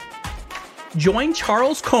Join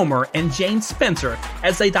Charles Comer and Jane Spencer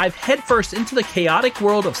as they dive headfirst into the chaotic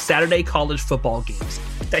world of Saturday college football games,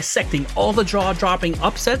 dissecting all the jaw-dropping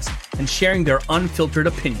upsets and sharing their unfiltered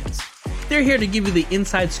opinions. They're here to give you the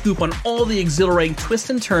inside scoop on all the exhilarating twists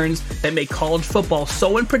and turns that make college football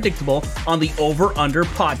so unpredictable on the Over Under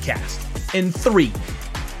podcast. In 3,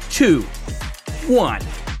 2, 1.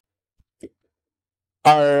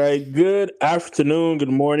 All right, good afternoon, good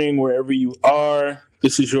morning, wherever you are.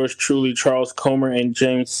 This is yours truly, Charles Comer and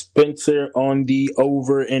James Spencer on the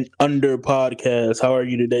Over and Under podcast. How are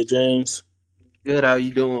you today, James? Good. How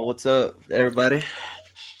you doing? What's up, everybody?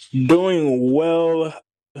 Doing well.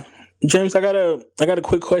 James, I got a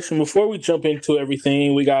quick question before we jump into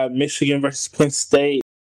everything. We got Michigan versus Penn State,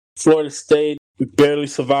 Florida State barely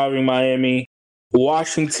surviving Miami,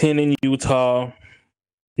 Washington and Utah,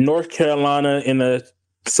 North Carolina in the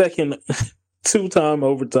second two-time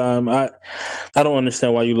overtime. I don't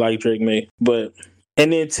understand why you like Drake May,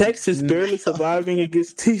 and then Texas barely surviving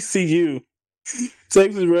against TCU.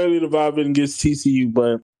 Texas barely surviving against TCU,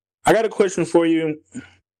 but I got a question for you.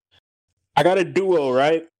 I got a duo,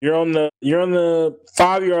 right? You're on the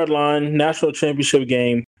 5-yard line, national championship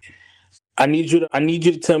game. I need you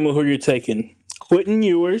to tell me who you're taking. Quentin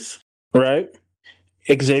Ewers, right?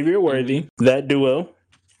 Xavier Worthy, that duo.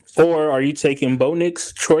 Or are you taking Bo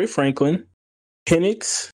Nix, Troy Franklin,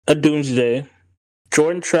 Penix, a Doomsday,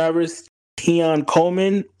 Jordan Travers, Keon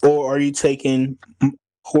Coleman, or are you taking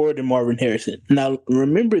Horde and Marvin Harrison? Now,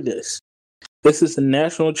 remember this. This is a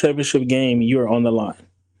national championship game. You are on the line.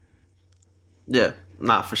 Yeah,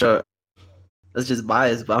 not for sure. That's just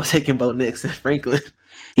biased, but I'm taking Bo Nix and Franklin.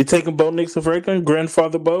 You taking Bo Nix and Franklin?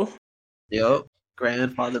 Grandfather Bo? Yup.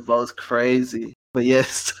 Grandfather Bo's crazy. But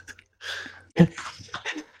yes.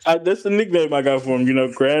 That's the nickname I got for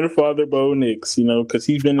him, Grandfather Bo Nix, because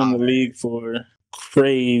he's been in the league for a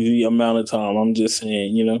crazy amount of time. I'm just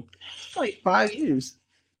saying, Like 5 years.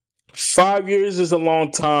 5 years is a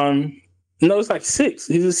long time. No, it's like 6.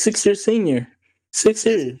 He's a 6-year senior. 6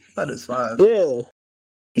 years. I thought it's 5. Yeah.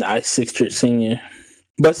 Nah, he's 6-year senior.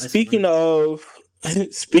 But speaking of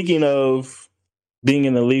being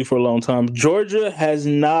in the league for a long time, Georgia has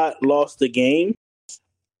not lost a game.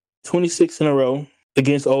 26 in a row.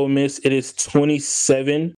 Against Ole Miss, it is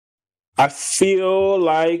 27. I feel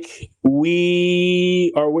like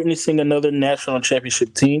we are witnessing another national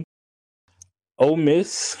championship team. Ole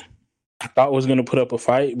Miss, I thought was going to put up a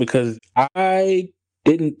fight because I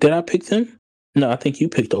didn't. Did I pick them? No, I think you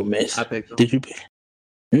picked Ole Miss. I picked them. Did you pick?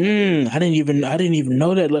 I didn't even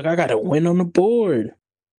know that. Look, I got a win on the board.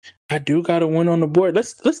 I do got a win on the board.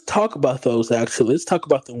 Let's talk about those. Actually, let's talk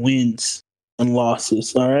about the wins and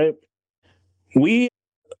losses. All right.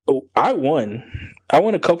 I won. I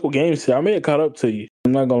won a couple games here. I may have caught up to you.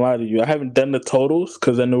 I'm not gonna lie to you. I haven't done the totals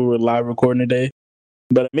because I knew we were live recording today.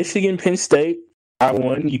 But Michigan, Penn State, I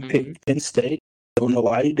won. You picked Penn State. Don't know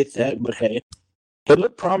why you did that, but hey, it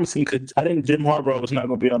looked promising because I think Jim Harbaugh was not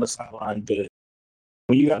gonna be on the sideline. But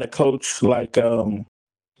when you got a coach like can't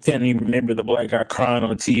even remember the black guy crying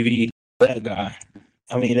on TV. That guy.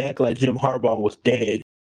 I mean, they act like Jim Harbaugh was dead.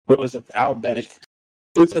 But it was at the Outback.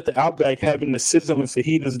 It was at the Outback having the sizzle and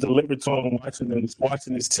fajitas delivered to him,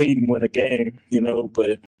 watching his team win a game,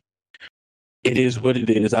 but it is what it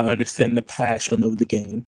is. I understand the passion of the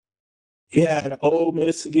game. Yeah, Ole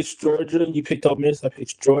Miss against Georgia. You picked Ole Miss, I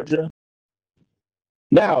picked Georgia.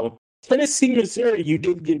 Now, Tennessee, Missouri, you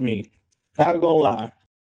did get me. Not gonna lie.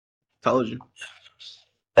 Told you.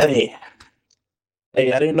 Hey,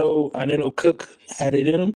 I didn't know Cook had it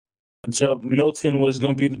in him. Joe Milton was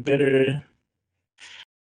gonna be the better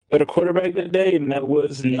quarterback that day, and that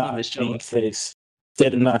was not being faced. They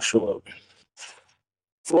did not show up.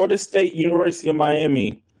 Florida State, University of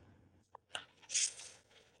Miami.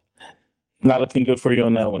 Not looking good for you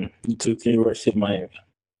on that one. You took the University of Miami.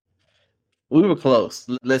 We were close.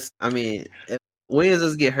 If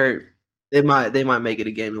Wins get hurt, they might make it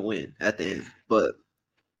a game and win at the end. But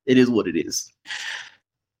it is what it is.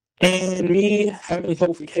 And me having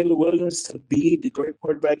hope for Caleb Williams to be the great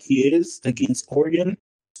quarterback he is against Oregon,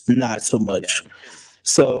 not so much.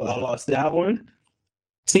 So I lost that one.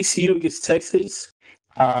 TCU against Texas.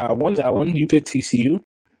 I won that one. You picked TCU.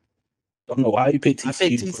 Don't know why you picked TCU. I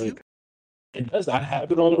picked TCU. It does. I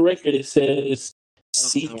have it on the record. It says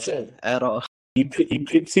CJ. At all. You picked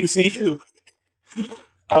TCU.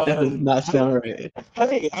 That does not sound right.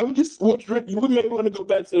 Hey, I'm just wondering. We may want to go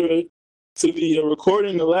back to the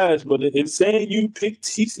recording the last, but it's saying you picked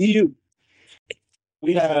TCU.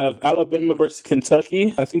 We have Alabama versus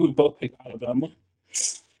Kentucky. I think we both picked Alabama.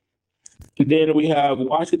 And then we have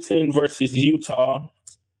Washington versus Utah.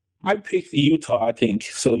 I picked Utah, I think.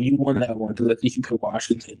 So you won that one because I think you picked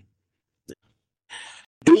Washington.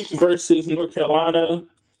 Duke versus North Carolina.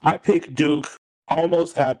 I picked Duke.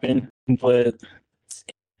 Almost happened, but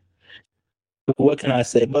what can I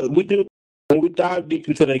say? But we do, when we dive deep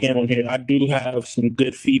into the game on here, I do have some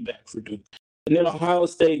good feedback for Duke. And then Ohio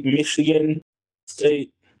State, Michigan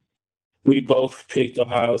State, we both picked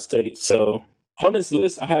Ohio State. So on this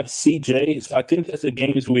list, I have CJ. So I think that's the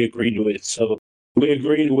games we agreed with. So we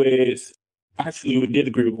agreed with, actually, we did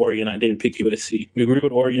agree with Oregon. I didn't pick USC. We agreed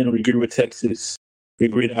with Oregon. We agreed with Texas. We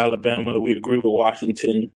agreed with Alabama. We agreed with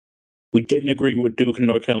Washington. We didn't agree with Duke and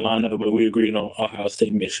North Carolina, but we agreed on Ohio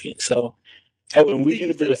State, Michigan. So, and we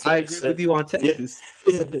did agree. I agree with you on Texas.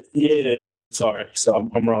 Yeah. Sorry,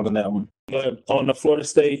 so I'm wrong on that one. But on the Florida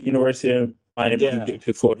State, University of Miami, we did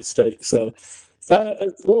pick Florida State. So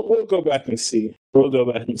we'll go back and see. But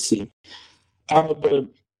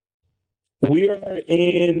we are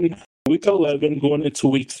in week 11, going into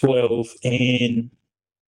week 12, and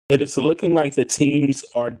it is looking like the teams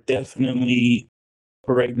are definitely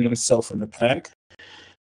separating themselves from the pack.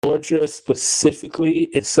 Georgia specifically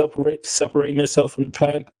is separating itself from the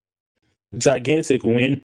pack. Gigantic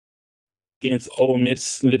win against Ole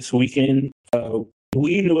Miss this weekend.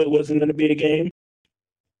 We knew it wasn't going to be a game.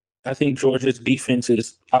 I think Georgia's defense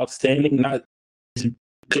is outstanding. Not as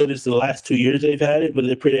good as the last 2 years they've had it, but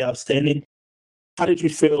they're pretty outstanding. How did you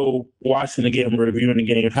feel watching the game, reviewing the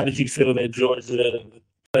game? How did you feel that Georgia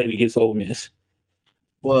played against Ole Miss?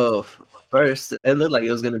 Well, first, it looked like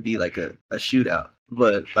it was going to be like a shootout.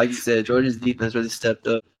 But like you said, Georgia's defense really stepped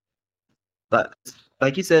up. But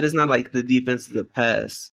like you said, it's not like the defense of the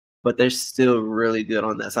past, but they're still really good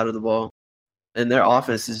on that side of the ball. And their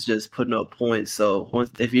offense is just putting up points. So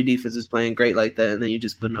if your defense is playing great like that, and then you're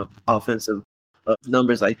just putting up offensive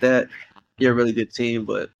numbers like that, you're a really good team.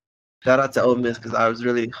 But shout out to Ole Miss because I was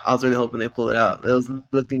really hoping they pull it out. It was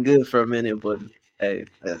looking good for a minute, but hey,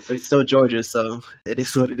 it's still Georgia, so it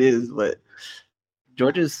is what it is. But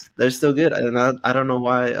they're still good, and I don't know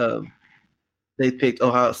why they picked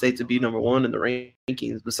Ohio State to be number one in the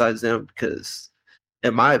rankings besides them because,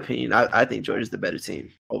 in my opinion, I think Georgia's the better team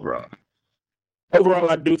overall. Overall,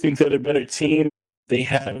 I do think they're a better team. They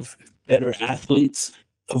have better athletes,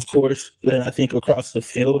 of course, than I think across the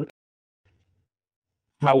field.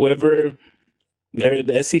 However,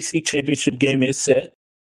 the SEC championship game is set.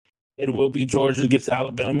 It will be Georgia against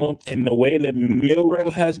Alabama. And the way that Milroe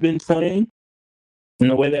has been playing, and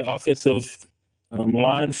the way that offensive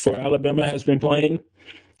line for Alabama has been playing,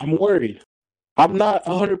 I'm worried. I'm not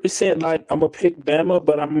 100% like I'm going to pick Bama,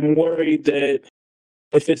 but I'm worried that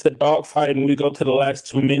if it's a dogfight and we go to the last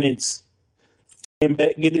 2 minutes, can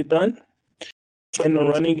Beck get it done? Can the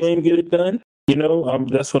running game get it done?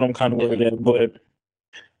 That's what I'm kind of worried at.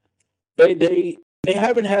 But they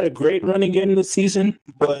haven't had a great running game this season,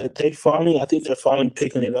 but I think they're finally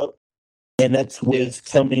picking it up. And that's with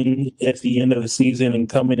coming at the end of the season and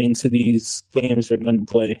coming into these games they're going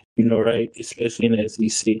to play, right? Especially in the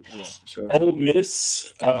SEC. Yeah, sure. Ole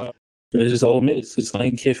Miss, this is Ole Miss. It's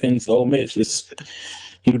Lane Kiffin's Ole Miss.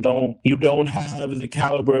 You don't have the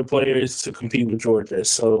caliber of players to compete with Georgia.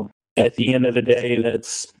 So at the end of the day,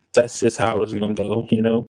 that's just how it's going to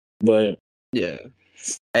go, But yeah.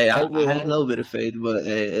 Hey, I had a little bit of faith, but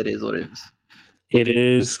it is what it is. It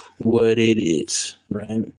is what it is,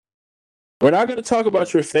 right? We're not going to talk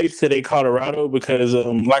about your faith today, Colorado, because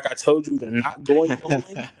like I told you, they're not going to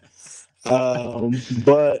win.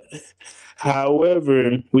 But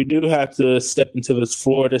however, we do have to step into this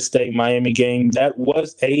Florida State Miami game. That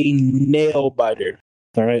was a nail biter.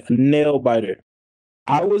 All right, a nail biter.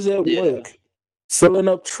 I was at work filling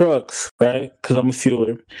up trucks, right? Because I'm a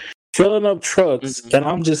fueler. Filling up trucks, and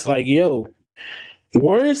I'm just like, yo,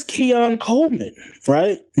 where's Keon Coleman,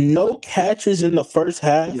 right? No catches in the first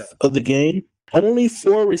half of the game. Only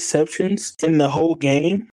 4 receptions in the whole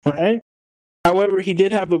game, right? However, he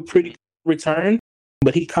did have a pretty return,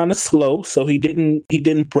 but he kind of slow, so he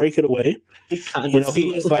didn't break it away. He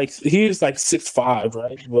is like 6'5",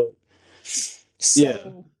 right? But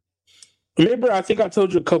remember, I think I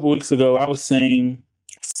told you a couple weeks ago, I was saying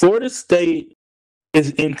Florida State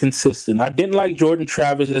is inconsistent. I didn't like Jordan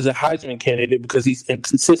Travis as a Heisman candidate because he's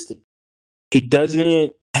inconsistent. He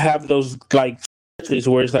doesn't have those stretches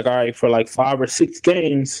where it's like, all right, for 5 or 6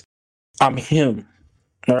 games, I'm him.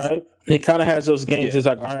 All right. He kind of has those games. It's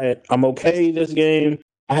like, all right, I'm okay this game.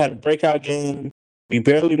 I had a breakout game. We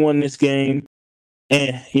barely won this game.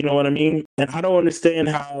 And you know what I mean? And I don't understand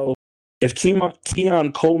how, if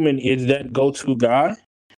Keon Coleman is that go-to guy,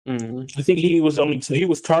 I think he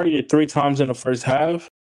was targeted 3 times in the first half.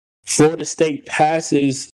 Florida State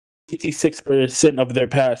passes 56% of their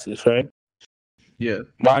passes, right? Yeah.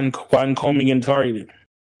 Ron Coleman getting targeted.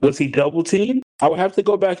 Was he double teamed? I would have to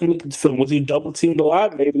go back and look at the film. Was he double teamed a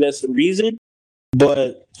lot? Maybe that's the reason.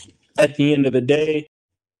 But at the end of the day,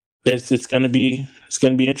 it's gonna be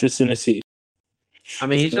interesting to see. I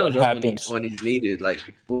mean, he what shows up happens. when he's needed, like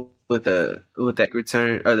with that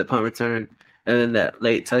return or the punt return, and then that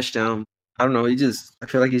late touchdown. I don't know. I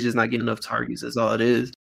feel like he's just not getting enough targets. That's all it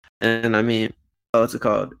is. And I mean, what's it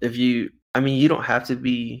called? You don't have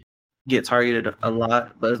to get targeted a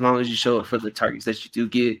lot, but as long as you show up for the targets that you do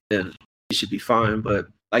get, then you should be fine. But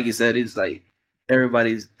like you said, it's like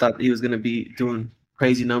everybody's thought he was gonna be doing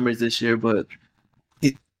crazy numbers this year, but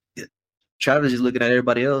Travis is looking at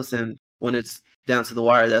everybody else, and when it's down to the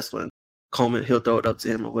wire, that's when Coleman, he'll throw it up to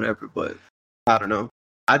him or whatever. But I don't know.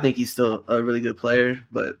 I think he's still a really good player,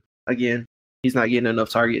 but again, he's not getting enough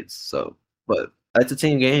targets. So, but it's a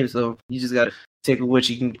team game, so you just got to take what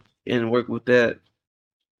you can and work with that.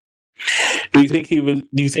 Do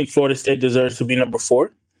you think Florida State deserves to be number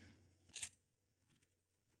 4?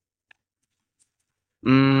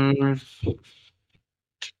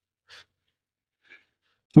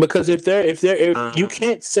 Because if you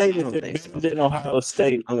can't say that they're better than Ohio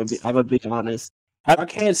State. I'm gonna be honest. I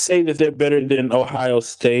can't say that they're better than Ohio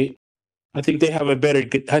State. I think they have a better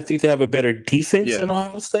defense than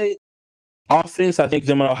Ohio State. Offense, I think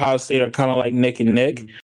them and Ohio State are kind of like neck and neck.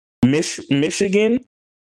 Michigan,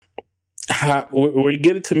 we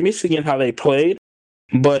get it to Michigan how they played,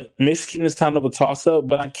 but Michigan is kind of a toss up.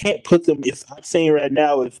 But I can't put them. If I'm saying right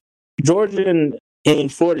now, if Georgia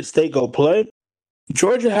and Florida State go play,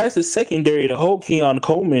 Georgia has the secondary to hold Keon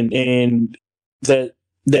Coleman and that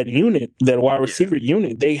unit, that wide receiver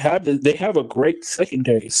unit. They have a great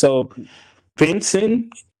secondary. So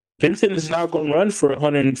Vincent is not going to run for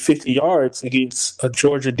 150 yards against a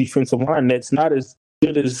Georgia defensive line that's not as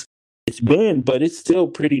good as it's been, but it's still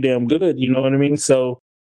pretty damn good. You know what I mean? So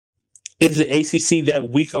is the ACC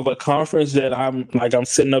that weak of a conference that I'm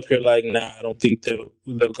sitting up here like, nah, I don't think they'll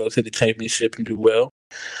go to the championship and do well?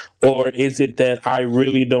 Or is it that I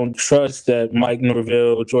really don't trust that Mike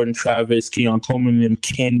Norvell, Jordan Travis, Keon Coleman, and them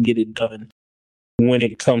can get it done when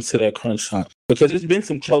it comes to that crunch time? Because it's been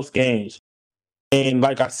some close games. And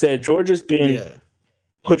like I said, Georgia's been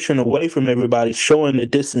pushing away from everybody, showing the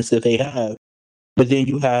distance that they have. But then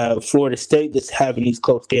you have Florida State that's having these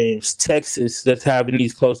close games, Texas that's having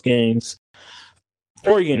these close games,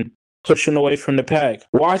 Oregon pushing away from the pack,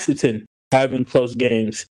 Washington having close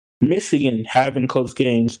games, Michigan having close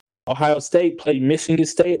games. Ohio State played Michigan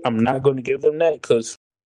State. I'm not going to give them that because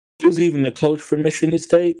he was even the coach for Michigan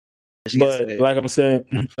State. But like I'm saying,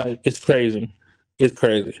 it's crazy. It's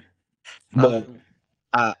crazy. But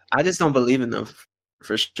I just don't believe in them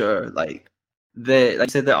for sure. Like you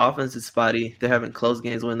said, their offense is spotty. They're having close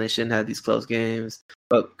games when they shouldn't have these close games.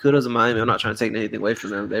 But kudos to Miami. I'm not trying to take anything away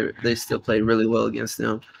from them. They still play really well against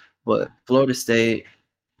them. But Florida State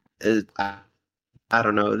is, I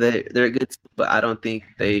don't know. They're a good team, but I don't think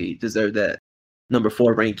they deserve that number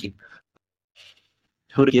 4 ranking.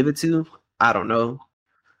 Who to give it to? I don't know.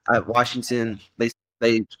 At Washington, they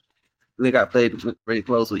got played pretty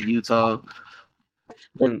close with Utah.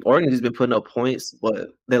 And Oregon has been putting up points,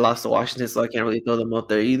 but they lost to Washington, so I can't really throw them up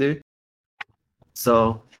there either.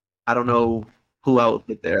 So I don't know who I would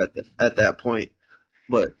put there at that point,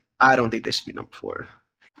 but I don't think they should be number 4.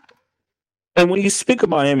 And when you speak of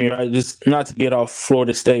Miami, right, just not to get off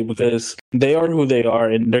Florida State because they are who they are,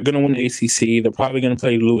 and they're going to win the ACC. They're probably going to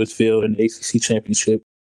play Louisville in the ACC championship,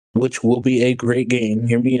 which will be a great game.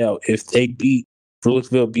 Hear me out. If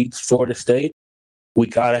Louisville beats Florida State, we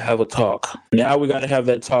got to have a talk. Now we got to have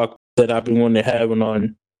that talk that I've been wanting to have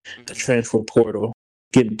on the transfer portal,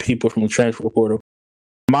 getting people from the transfer portal.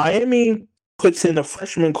 Miami puts in a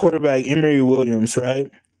freshman quarterback, Emory Williams,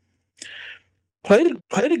 right? Played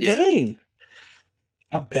a game.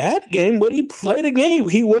 A bad game, but he played a game.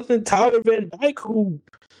 He wasn't Tyler Van Dyke, who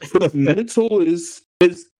the mental is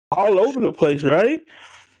all over the place, right?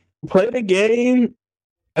 Played a game.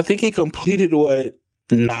 I think he completed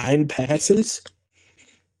 9 passes,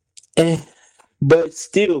 but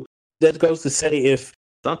still, that goes to say if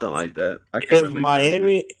something like that.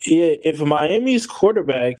 If Miami's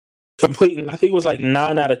quarterback completing, I think it was 9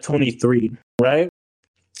 out of 23, right?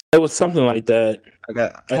 It was something like that. I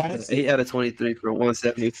got 8 out of 23 for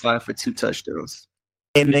 175 for 2 touchdowns.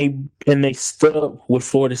 And they stood up with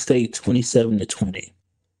Florida State 27-20.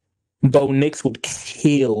 Bo Nix would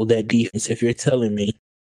kill that defense if you're telling me,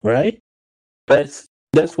 right? That's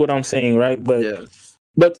what I'm saying, right? But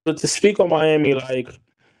but to speak on Miami,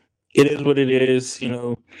 it is what it is.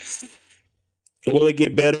 Will it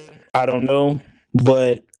get better? I don't know,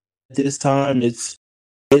 but this time, it's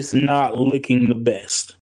not looking the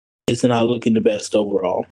best. It's not looking the best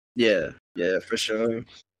overall. Yeah, for sure.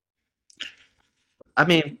 I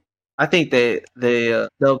mean, I think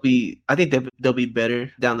they'll be. I think they'll be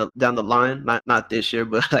better down the line. Not this year,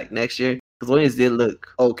 but like next year. Because Williams did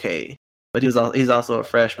look okay, but he's also a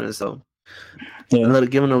freshman, so give him a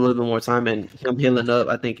little bit more time and him healing up.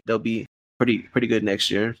 I think they'll be pretty good next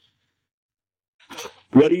year.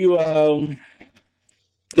 What do you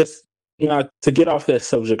just to get off that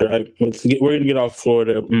subject, right? We're gonna get off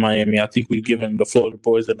Florida, Miami. I think we've given the Florida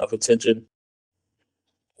boys enough attention.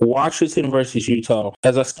 Washington versus Utah.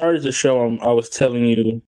 As I started the show, I was telling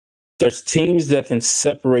you there's teams that can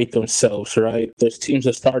separate themselves, right? There's teams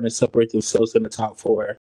that are starting to separate themselves in the top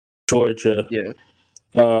four. Georgia.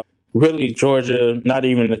 Yeah. Really, Georgia, not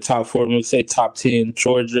even in the top four. When we say top 10,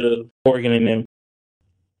 Georgia, Oregon, and them.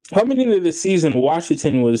 Coming into the season,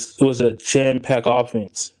 Washington was a jam-packed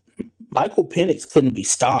offense. Michael Penix couldn't be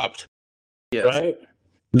stopped. Yes. Right?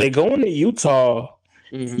 They go into Utah,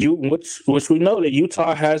 which we know that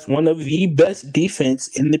Utah has one of the best defense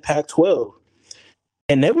in the Pac-12.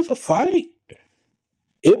 And there was a fight.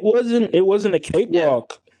 It wasn't a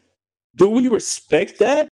cakewalk. Yeah. Do we respect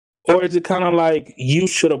that? Or is it kind of like you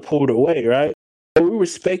should have pulled away, right? Are we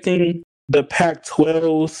respecting the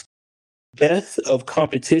Pac-12's depth of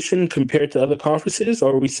competition compared to other conferences?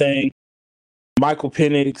 Or are we saying Michael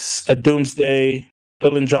Penix, a Doomsday,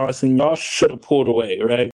 Dylan Johnson, y'all should have pulled away,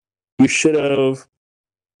 right?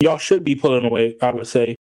 Y'all should be pulling away, I would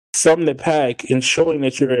say, from the pack and showing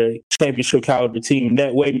that you're a championship caliber team.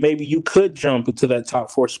 That way, maybe you could jump into that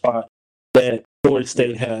top 4 spot that Florida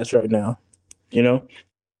State has right now,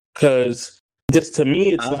 Because just to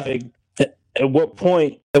me, it's like, at what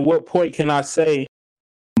point can I say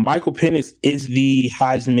Michael Penix is the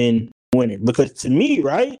Heisman winner? Because to me,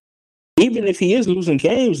 right, even if he is losing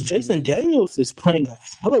games, Jason Daniels is playing a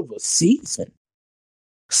hell of a season.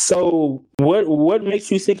 So what makes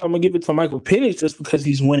you think I'm going to give it to Michael Penix just because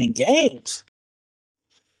he's winning games?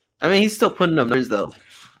 I mean, he's still putting up numbers, though.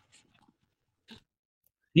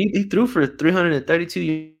 He threw for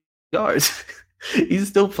 332 yards. He's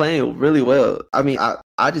still playing really well. I mean,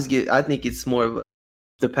 I think it's more of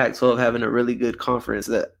the Pac-12 having a really good conference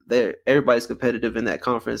that everybody's competitive in that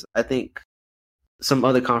conference. I think some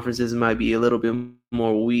other conferences might be a little bit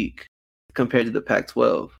more weak compared to the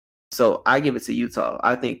Pac-12. So I give it to Utah.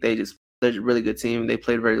 I think they're a really good team. They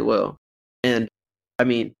played very well. And I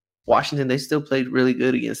mean, Washington, they still played really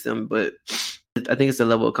good against them, but I think it's the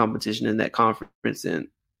level of competition in that conference and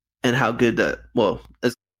how good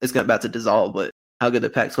it's about to dissolve, but how good the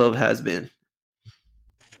Pac-12 has been.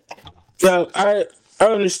 Yeah, I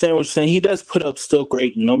understand what you're saying. He does put up still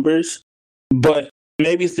great numbers, but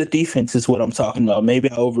maybe it's the defense is what I'm talking about. Maybe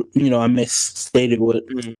I misstated what,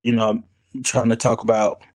 I'm trying to talk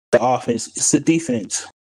about. The offense, it's the defense.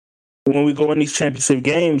 When we go in these championship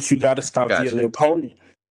games, you got to stop the other opponent.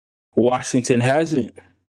 Washington hasn't.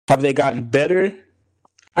 Have they gotten better?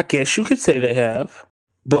 I guess you could say they have.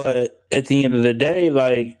 But at the end of the day,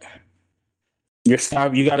 like, you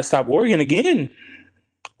got to stop Oregon again.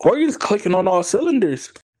 Oregon's clicking on all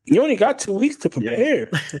cylinders. You only got 2 weeks to prepare.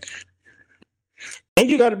 Yeah. And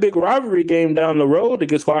you got a big rivalry game down the road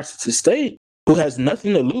against Washington State, who has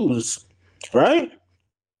nothing to lose, right?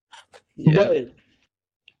 Yeah. But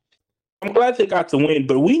I'm glad they got the win.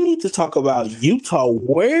 But we need to talk about Utah.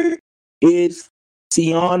 Where is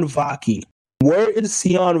Sion Vaki? Where is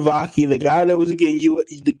Sion Vaki, the guy that was against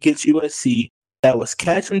USC, that was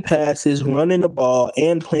catching passes, running the ball,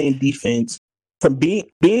 and playing defense, from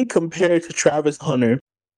being compared to Travis Hunter?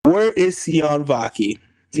 Where is Sion Vaki?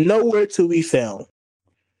 Nowhere to be found.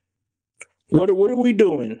 What are we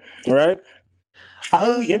doing, right? How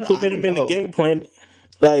do we implement him in the game plan?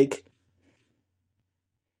 Like,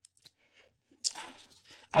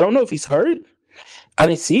 I don't know if he's hurt. I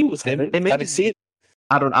didn't see he was hurt. I didn't see it.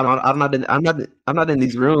 I'm not in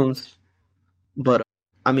these rooms, but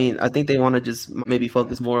I mean, I think they want to just maybe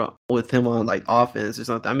focus more with him on like offense or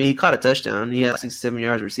something. I mean, he caught a touchdown. He had 67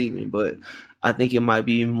 yards receiving, but I think it might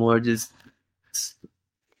be more just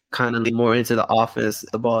kind of more into the offense,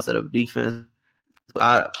 the ball instead of defense.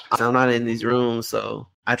 I'm not in these rooms, so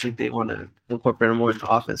I think they want to incorporate more into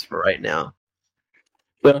offense for right now.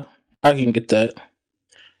 Yeah, I can get that.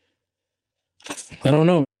 I don't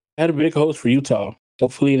know. I had a big hopes for Utah.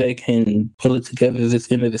 Hopefully they can pull it together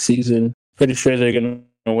this end of the season. Pretty sure they're going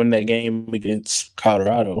to win that game against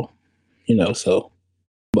Colorado,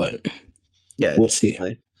 but yeah, we'll see.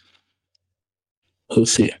 We'll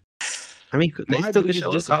see. I mean, they still could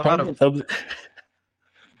show Colorado.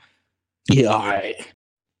 Yeah, all right.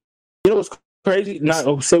 You know what's crazy.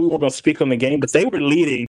 Not say we weren't gonna speak on the game, but they were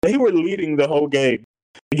leading. They were leading the whole game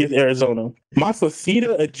against Arizona. My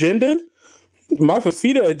Fafita agenda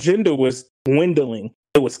was dwindling.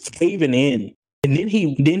 It was caving in. And then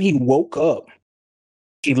he woke up.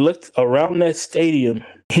 He looked around that stadium.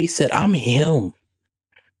 He said, I'm him.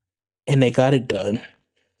 And they got it done.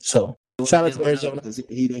 So shout out to Arizona.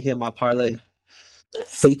 He didn't hit my parlay.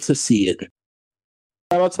 Hate to see it.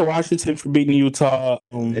 Shout out to Washington for beating Utah.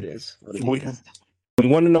 It is. We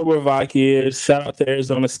want to know where Vike is. Shout out to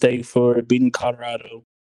Arizona State for beating Colorado.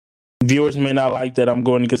 Viewers may not like that I'm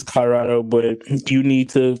going against Colorado, but you need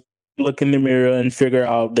to look in the mirror and figure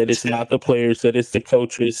out that it's not the players, that it's the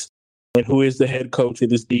coaches. And who is the head coach?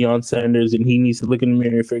 It is Deion Sanders, and he needs to look in the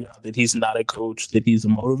mirror and figure out that he's not a coach, that he's a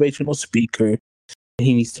motivational speaker, and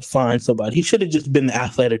he needs to find somebody. He should have just been the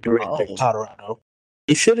athletic director of Colorado.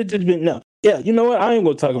 He should have just been, no. Yeah, you know what? I ain't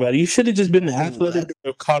going to talk about it. You should have just been the athletic director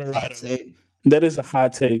of Colorado. That is a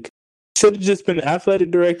hot take. Should have just been the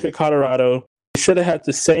athletic director of Colorado. He should have had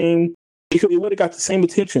the same, he would have got the same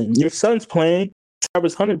attention. Your son's playing,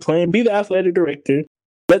 Travis Hunter playing, be the athletic director.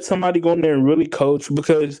 Let somebody go in there and really coach,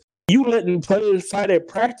 because you letting players fight at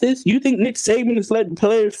practice? You think Nick Saban is letting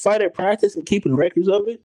players fight at practice and keeping records of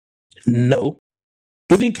it? No.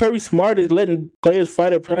 You think Kirby Smart is letting players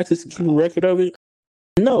fight at practice and keeping a record of it?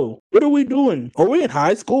 No. What are we doing? Are we in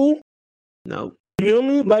high school? No. You feel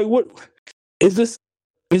me? Like, what is this?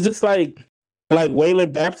 Is this like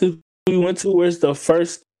Wayland Baptist we went to, where's the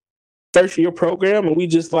first year program, and we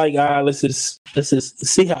just like, let's just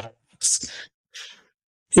see how it is.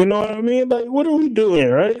 You know what I mean? Like, what are we doing,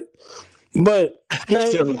 right? But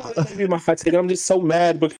be my hot take. I'm just so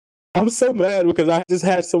mad because I just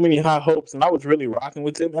had so many high hopes, and I was really rocking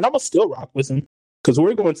with him, and I'm gonna still rock with him because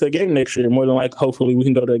we're going to a game next year. More than like, hopefully, we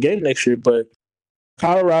can go to a game next year. But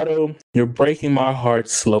Colorado, you're breaking my heart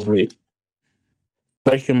slowly,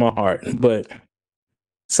 breaking my heart. But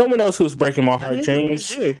someone else who's breaking my heart,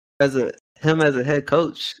 James, as a head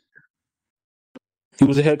coach. He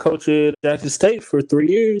was a head coach at Georgia State for 3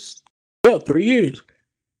 years. Yeah, 3 years.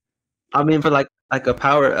 I mean, for like a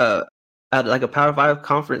power at like a Power 5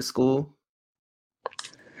 conference school.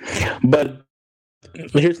 But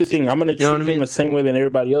here's the thing: I'm going to treat him the same way that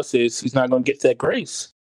everybody else is. He's not going to get that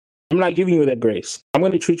grace. I'm not giving you that grace. I'm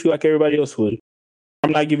going to treat you like everybody else would.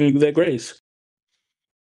 I'm not giving you that grace.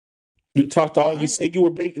 You talked all. You said you were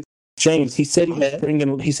bringing James. He said he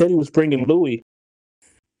was bringing Louis.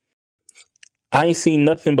 I ain't seen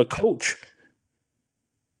nothing but coach.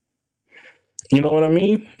 You know what I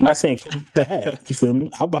mean? I'm not saying bad. You feel me?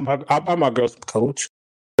 I'll buy my girls some coach,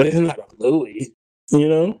 but it's not a Louis. You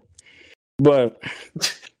know? But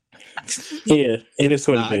yeah, it is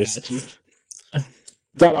what it is.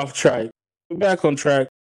 Got off track. We're back on track.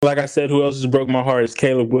 Like I said, who else has broke my heart is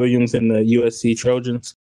Caleb Williams and the USC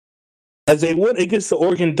Trojans. As they went against the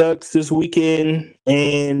Oregon Ducks this weekend,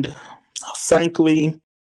 and frankly,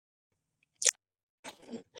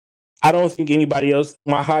 I don't think anybody else.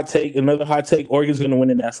 Another hot take, Oregon's going to win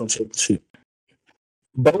the national championship.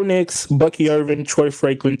 Bo Nix, Bucky Irvin, Troy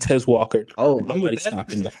Franklin, Tez Walker. Oh, nobody's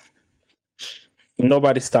stopping them.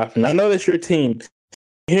 Nobody's stopping. I know that's your team.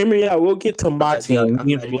 Hear me out. We'll get to my team.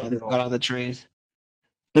 Got on the train.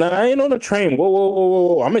 No, I ain't on the train.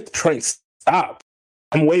 Whoa. I'm at the train. Stop.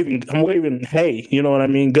 I'm waving. Hey, you know what I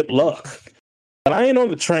mean? Good luck. But I ain't on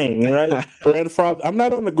the train, right? Grandfather. I'm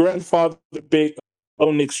not on the grandfather big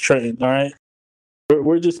Knicks train, all right?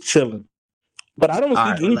 We're just chilling. But I don't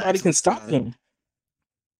think anybody can stop him.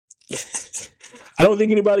 I don't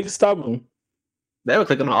think anybody can stop him. They were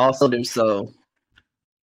clicking on all cylinders, so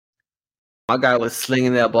my guy was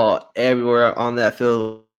slinging that ball everywhere on that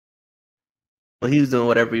field. He was doing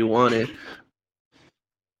whatever he wanted.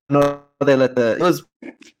 No, it was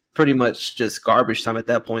pretty much just garbage time at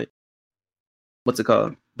that point. What's it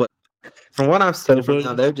called? But from what I'm seeing from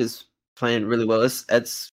now, they're just playing really well. It's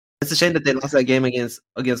a shame that they lost that game against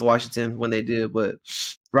Washington when they did, but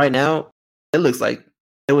right now it looks like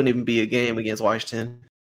it wouldn't even be a game against Washington.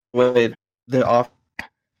 The way their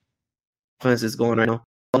offense is going right now.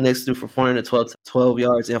 Knicks threw for 412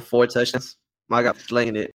 yards and 4 touchdowns. My guy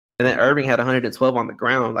slinging it. And then Irving had 112 on the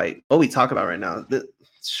ground. Like, what we talking about right now?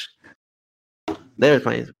 They're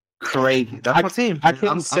playing crazy. That's my team. I'm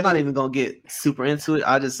not even going to get super into it.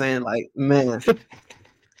 I'm just saying, like, man.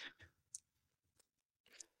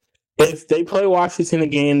 If they play Washington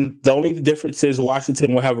again, the only difference is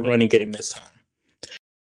Washington will have a running game this time.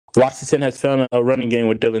 Washington has found a running game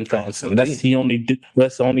with Dylan Johnson. That's the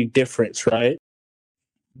only difference, right?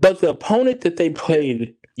 But the opponent that they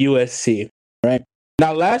played, USC, right?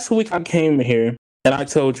 Now, last week I came here and I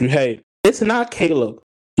told you, hey, it's not Caleb.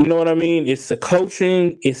 You know what I mean? It's the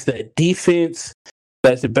coaching, it's the defense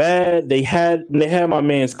that's bad. They had my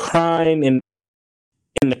man's crying in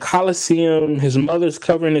the Coliseum. His mother's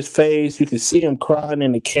covering his face. You can see him crying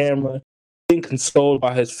in the camera, being consoled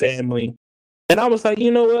by his family. And I was like, you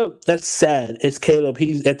know what? That's sad. It's Caleb.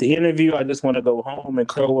 He's at the interview. I just want to go home and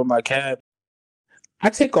curl with my cat. I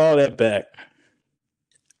take all that back.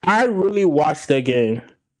 I really watched that game.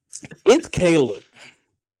 It's Caleb.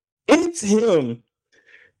 It's him.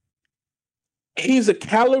 He's a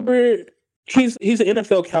caliber. He's an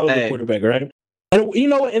NFL caliber quarterback, right? And you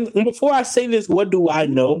know, and before I say this, what do I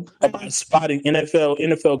know about spotting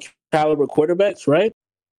NFL caliber quarterbacks, right?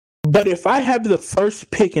 But if I have the first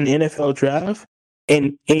pick in the NFL draft,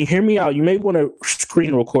 and hear me out, you may want to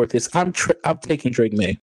screen record this. I'm taking Drake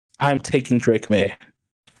May. I'm taking Drake May.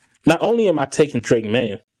 Not only am I taking Drake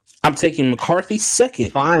May, I'm taking McCarthy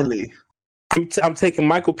second. Finally, I'm taking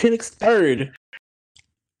Michael Penix third.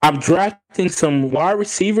 I'm drafting some wide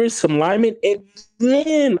receivers, some linemen, and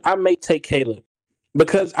then I may take Caleb.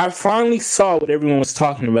 Because I finally saw what everyone was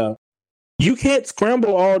talking about. You can't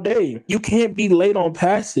scramble all day. You can't be late on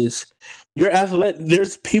passes. You're athletic.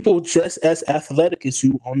 There's people just as athletic as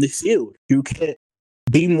you on the field. You can't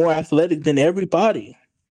be more athletic than everybody.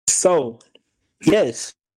 So,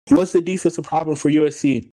 yes. What's the defensive problem for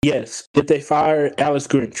USC? Yes. Did they fire Alex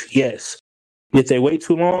Grinch? Yes. Did they wait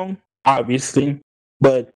too long? Obviously.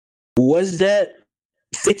 But was that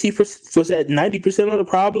 60%? Was that 90% of the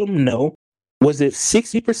problem? No. Was it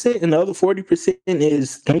 60% and the other 40%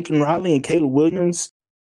 is Lincoln Riley and Caleb Williams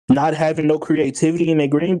not having no creativity in their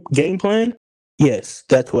game plan? Yes,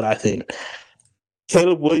 that's what I think.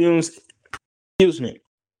 Caleb Williams is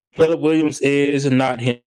not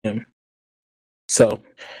him. So,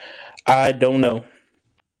 I don't know.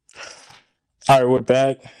 All right, we're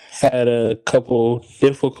back. Had a couple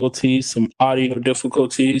difficulties, some audio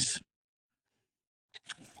difficulties.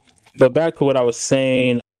 But back to what I was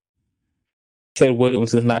saying, Caleb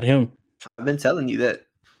Williams is not him. I've been telling you that.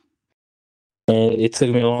 And it took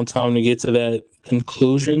me a long time to get to that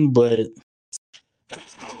conclusion, but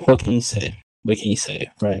what can you say? What can you say,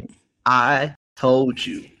 right? I told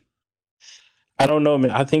you. I don't know,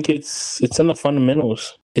 man. I think it's in the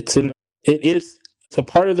fundamentals. It's a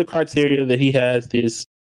part of the criteria that he has is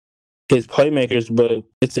his playmakers, but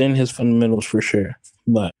it's in his fundamentals for sure.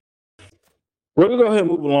 But we're gonna go ahead and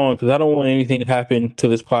move along because I don't want anything to happen to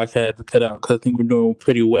this podcast to cut out because I think we're doing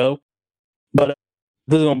pretty well. But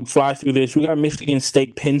this is gonna fly through this. We got Michigan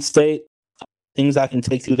State, Penn State. Things I can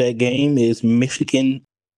take through that game is Michigan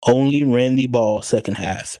only ran the ball second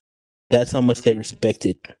half. That's how much they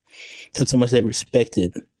respected. That's how much they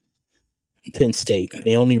respected Penn State.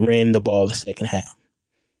 They only ran the ball the second half.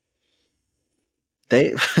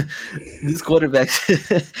 These quarterbacks,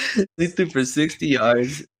 they threw for 60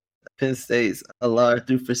 yards. Penn State's Allard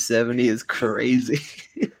threw for 70 is crazy.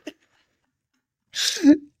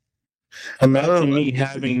 Imagine me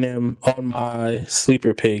having them on my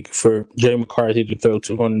sleeper pick for Jay McCarthy to throw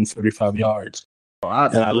 235 yards.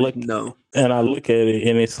 And I look at it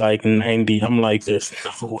and it's like 90. I'm like, there's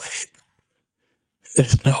no way.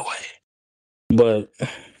 There's no way. But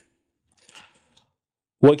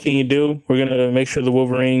what can you do? We're gonna make sure the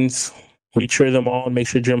Wolverines, we cheer them on, make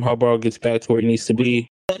sure Jim Harbaugh gets back to where he needs to be.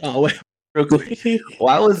 Oh, wait, real quick.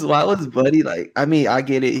 Why was Buddy like? I mean, I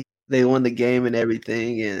get it. They won the game and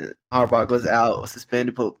everything, and Harbaugh goes out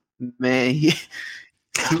suspended. But man, he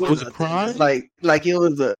was crying like it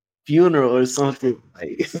was a funeral or something.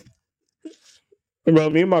 Like, bro,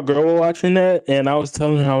 me and my girl were watching that, and I was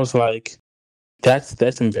telling her, I was like,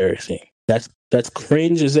 "That's embarrassing. That's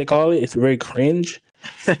cringe, as they call it. It's very cringe."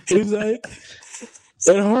 He's like,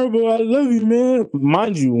 "And Harbaugh, I love you, man."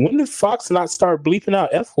 Mind you, when did Fox not start bleeping out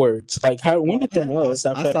F words? Like, when did that? I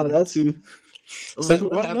saw that too. Like,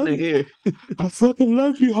 what happened here? I fucking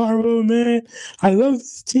love you, Harbaugh, man. I love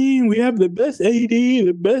this team. We have the best AD,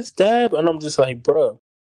 the best staff, and I'm just like, bro.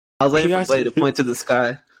 I was waiting for Blade to point to the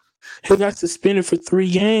sky. He got suspended for 3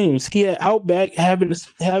 games. He had Outback having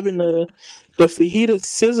the fajita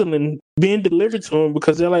sizzling being delivered to him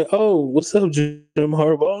because they're like, "Oh, what's up, Jim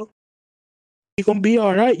Harbaugh? You're gonna be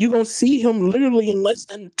all right. You're gonna see him literally in less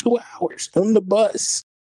than 2 hours on the bus."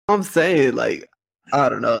 I'm saying, like, I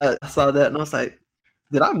don't know. I saw that and I was like,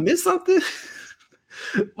 did I miss something?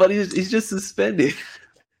 But he's just suspended.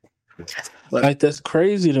 But, like, that's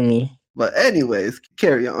crazy to me. But anyways,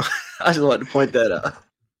 carry on. I just wanted to point that out.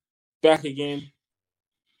 Back again.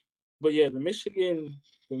 But yeah, the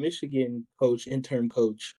Michigan coach, intern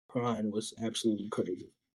coach, Prime was absolutely crazy.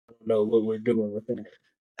 I don't know what we're doing with that.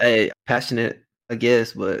 Hey, passionate, I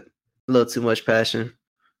guess, but a little too much passion.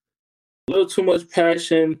 A little too much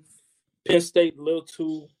passion. Penn State, a little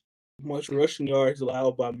too much rushing yards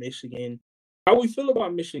allowed by Michigan. How we feel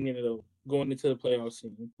about Michigan though going into the playoff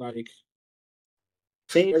season? Like,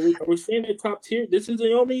 are we saying they're top tier? This is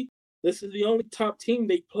the only top team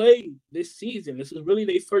they played this season. This is really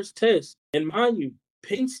their first test. And mind you,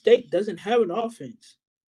 Penn State doesn't have an offense.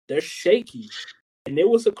 They're shaky, and it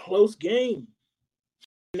was a close game.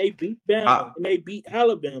 Can they beat Bama? Can they beat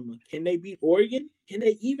Alabama? Can they beat Oregon? Can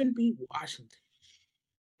they even beat Washington?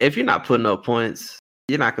 If you're not putting up points,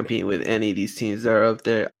 you're not competing with any of these teams that are up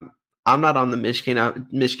there. I'm not on the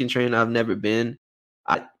Michigan train. I've never been.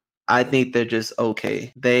 I think they're just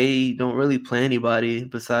okay. They don't really play anybody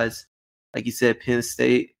besides, like you said, Penn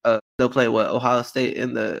State. They'll play Ohio State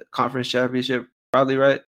in the conference championship, probably,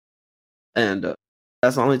 right? And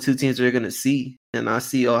that's the only two teams they're gonna see. And I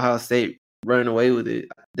see Ohio State running away with it.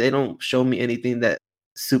 They don't show me anything that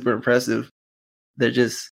super impressive. They're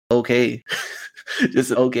just okay.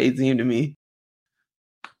 Just an okay team to me.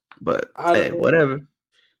 But hey, whatever.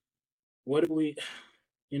 What do we,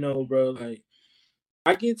 bro, like,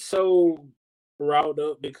 I get so riled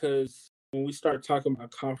up because when we start talking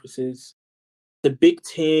about conferences, the Big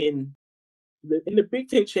Ten, in the Big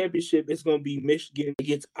Ten championship, it's going to be Michigan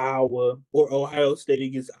against Iowa or Ohio State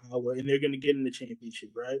against Iowa, and they're going to get in the championship,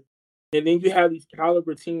 right? And then you have these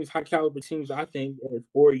high caliber teams, I think, as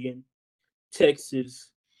Oregon,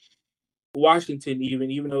 Texas, Washington,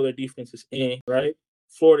 even though their defense is right?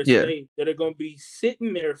 Florida State, that are going to be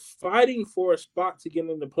sitting there fighting for a spot to get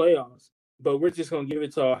in the playoffs. But we're just going to give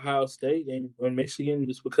it to Ohio State and Michigan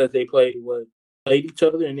just because they played each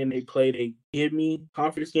other, and then they played a gimme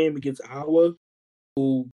conference game against Iowa,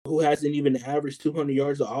 who hasn't even averaged 200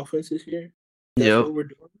 yards of offense this year. That's what we're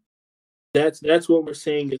doing. That's what we're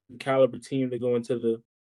saying is the caliber team to go into the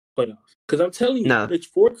playoffs. Because I'm telling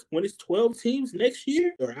you, when it's 12 teams next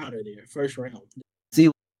year, they're out of there first round. See,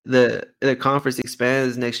 the conference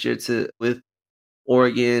expands next year with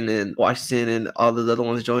Oregon and Washington and all the other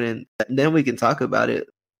ones joining. And then we can talk about it.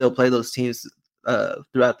 They'll play those teams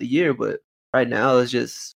throughout the year, but right now it's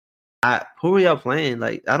just who are y'all playing?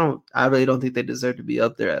 Like I really don't think they deserve to be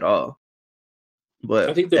up there at all. But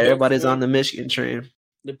I think everybody's on the Michigan train.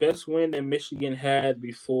 The best win that Michigan had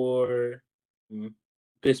before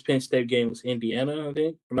this Penn State game was Indiana, I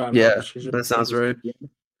think. That sounds right.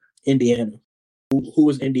 Indiana. Who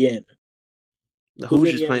was Indiana?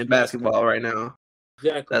 Who's just playing basketball right now?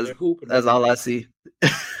 Exactly. That's all I see.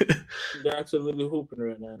 They're absolutely hooping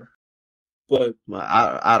right now. But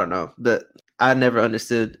I don't know. I never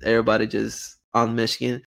understood everybody just on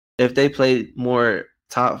Michigan. If they played more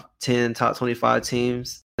top 10, top 25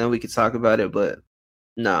 teams, then we could talk about it. But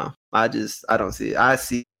no, I don't see it.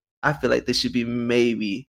 I feel like this should be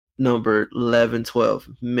maybe number 11, 12,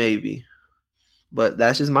 maybe. But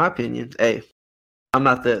that's just my opinion. Hey, I'm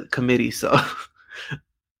not the committee, so.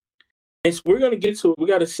 We're going to get to it. We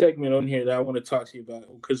got a segment on here that I want to talk to you about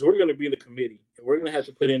because we're going to be the committee. And we're going to have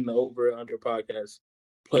to put in the over and under podcast.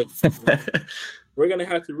 We're going to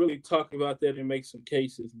have to really talk about that and make some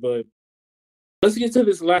cases. But let's get to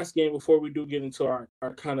this last game before we do get into our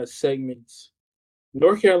kind of segments.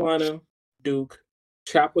 North Carolina, Duke,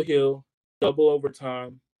 Chapel Hill, double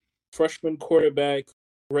overtime. Freshman quarterback,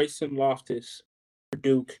 Grayson Loftus for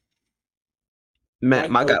Duke.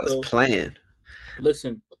 Man, my guy was playing.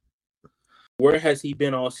 Listen, where has he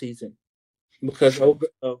been all season? Because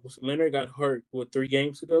Leonard got hurt 3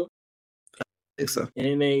 games ago. I think so.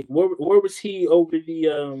 And then where was he over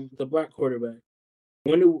the black quarterback?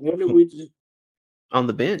 When did we just on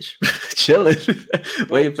the bench, chilling,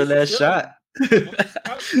 waiting for that shot?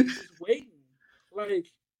 Just waiting, like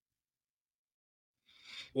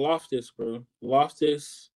Loftus, bro.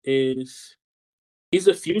 Loftus he's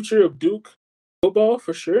the future of Duke football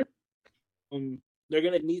for sure. They're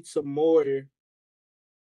gonna need some more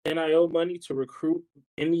NIL money to recruit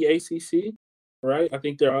in the ACC, right? I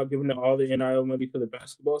think they're all giving all the NIL money to the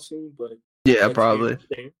basketball scene, but probably.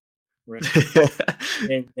 Right.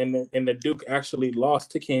 and the Duke actually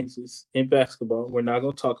lost to Kansas in basketball. We're not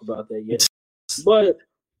gonna talk about that yet, but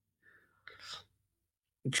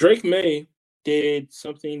Drake May did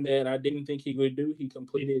something that I didn't think he would do. He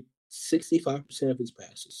completed 65% of his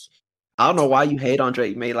passes. I don't know why you hate on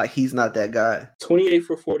Drake May. Like, he's not that guy. 28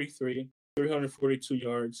 for 43, 342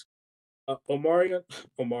 yards. Omarion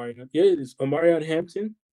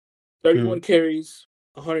Hampton, 31 carries,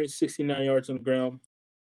 169 yards on the ground.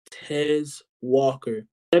 Tez Walker,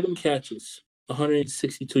 7 catches,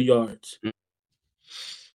 162 yards.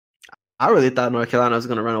 I really thought North Carolina was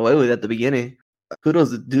going to run away with it at the beginning.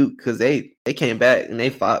 Kudos to Duke because they came back and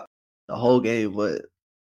they fought the whole game. But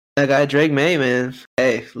that guy Drake May, man,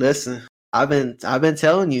 hey, listen, I've been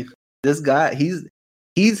telling you, this guy,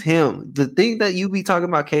 he's him. The thing that you be talking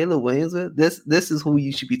about Caleb Williams with, this is who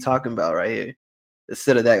you should be talking about right here.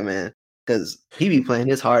 Instead of that man. Because he be playing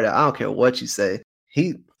his heart out. I don't care what you say.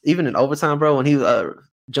 He even in overtime, bro, when he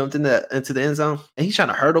jumped into the end zone and he's trying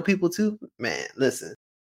to hurdle people too. Man, listen.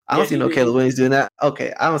 I don't see no Caleb Williams doing that.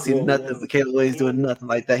 Okay, I don't see nothing but Caleb Williams doing nothing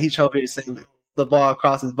like that. He's over here saying the ball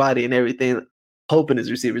across his body and everything, hoping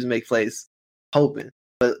his receivers make plays. Hoping.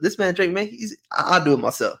 But this man, Drake May, I'll do it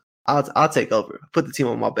myself. I'll take over. Put the team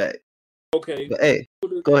on my back. Okay. But hey,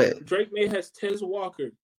 go ahead. Drake May has Tez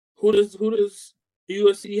Walker. Who does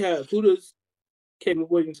USC have? Who does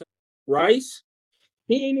Caleb Williams have? Rice?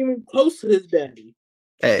 He ain't even close to his daddy.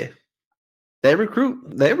 Hey, they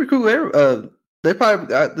recruit. They probably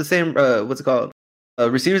got the same. What's it called?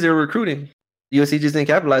 Receivers they're recruiting. USC just didn't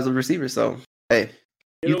capitalize on receivers. So hey,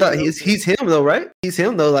 you thought he's him though, right? He's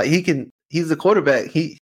him though. Like he's the quarterback.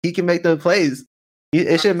 He can make them plays.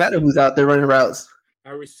 It shouldn't matter who's out there running routes.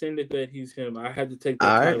 I rescinded that he's him. I had to take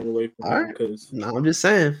that title away from him because. No, I'm just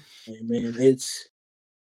saying. Hey, man,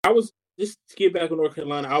 I was just to get back on North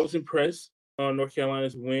Carolina. I was impressed on North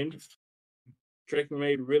Carolina's win. Drake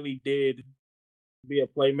May really did be a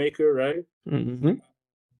playmaker, right? Mm-hmm.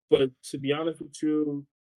 But to be honest with you,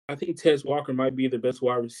 I think Tez Walker might be the best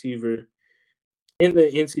wide receiver in the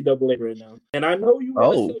NCAA right now. And I know you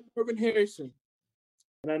want to say Marvin Harrison.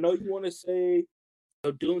 And I know you want to say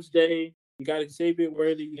Doomsday. You got Xavier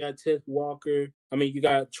Worthy. You got Tez Walker. I mean, you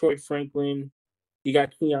got Troy Franklin. You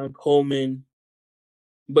got Keon Coleman.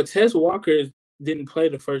 But Tez Walker didn't play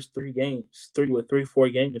the first 4 games for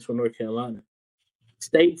North Carolina.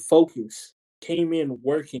 Stayed focused. Came in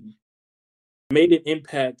working. Made an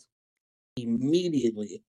impact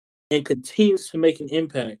immediately. And continues to make an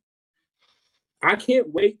impact. I can't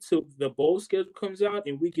wait till the bowl schedule comes out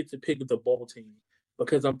and we get to pick the bowl team.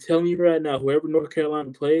 Because I'm telling you right now, whoever North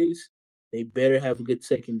Carolina plays, they better have a good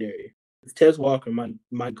secondary. Tez Walker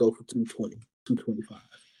might go for 220, 225.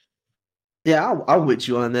 Yeah, I'm with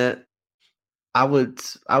you on that. I would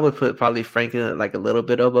put probably Franklin like a little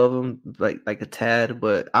bit above him, like a tad,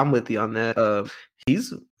 but I'm with you on that.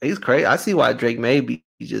 He's crazy. I see why Drake may be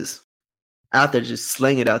just out there just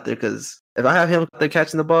slinging it out there because if I have him out there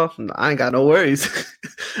catching the ball, I ain't got no worries.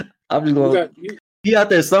 I'm just going. He out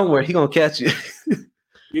there somewhere. He gonna catch you.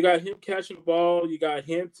 You got him catching the ball. You got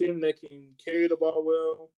Hampton that can carry the ball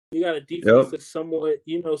well. You got a defense that's somewhat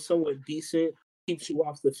decent, keeps you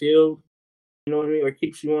off the field. You know what I mean? Or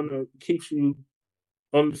keeps you on the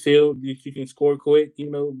field. You can score quick.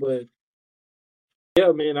 But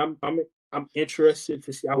yeah, man, I'm interested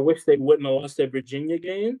to see. I wish they wouldn't have lost that Virginia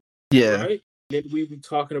game. Yeah. Right? Then we'd be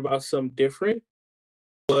talking about something different.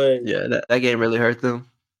 But yeah, that game really hurt them.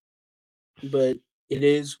 But it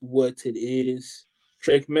is what it is.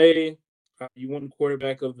 Drake May, you won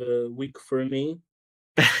quarterback of the week for me.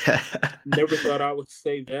 Never thought I would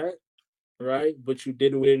say that, right? But you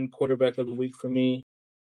did win quarterback of the week for me.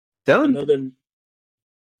 Another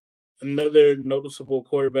noticeable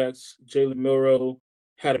quarterbacks, Jalen Milroe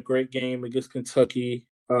had a great game against Kentucky.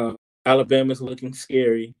 Alabama's looking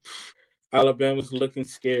scary.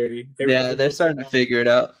 Yeah, they're starting to figure it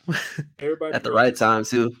out. Everybody at the right time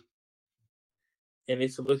too. And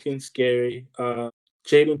it's looking scary.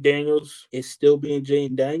 Jaden Daniels is still being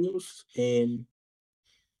Jaden Daniels, and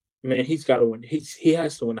man, he's got to win. He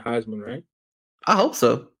has to win the Heisman, right? I hope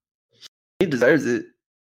so. He deserves it.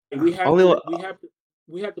 We have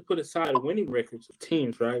to put aside winning records of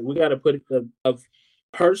teams, right? We got to put of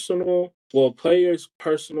players'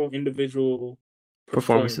 personal, individual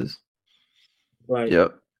performances. Like,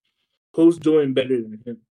 who's doing better than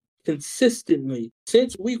him consistently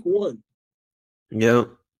since week 1? Yep.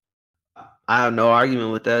 I have no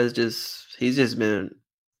argument with that. It's just he's just been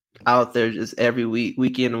out there just every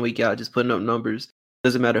week in and week out, just putting up numbers.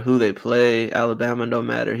 Doesn't matter who they play, Alabama, no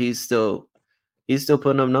matter. He's still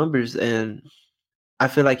putting up numbers, and I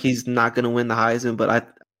feel like he's not going to win the Heisman,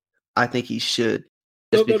 but I think he should,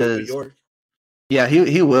 just because. Yeah,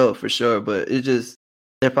 he will for sure, but it just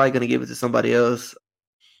they're probably going to give it to somebody else.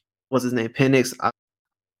 What's his name? Penix. I'm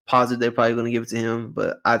positive they're probably going to give it to him,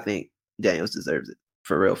 but I think Daniels deserves it.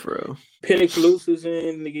 For real. Penix loses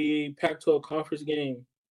in the Pac-12 conference game.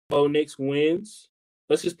 Bo Nix wins.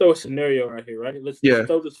 Let's just throw a scenario right here, right? Let's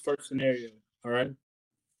throw this first scenario, all right?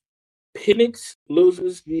 Penix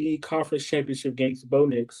loses the conference championship against Bo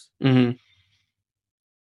Nix. Mm-hmm.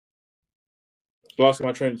 Lost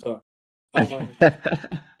my train of thought.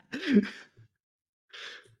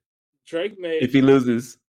 Drake May. If he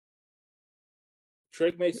loses.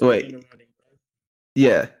 Drake May still in the running, right?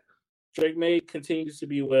 Yeah. Drake May continues to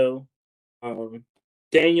be well.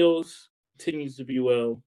 Daniels continues to be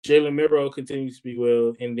well. Jalen Milroe continues to be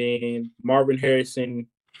well, and then Marvin Harrison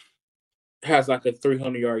has like a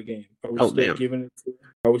 300-yard game. Are we still giving it to?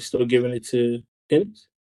 Are we still giving it to Penix?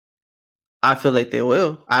 I feel like they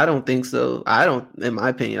will. I don't think so. In my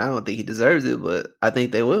opinion, I don't think he deserves it, but I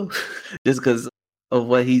think they will, just because of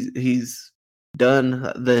what he's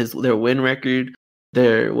done. Their win record,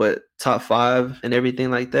 their top 5 and everything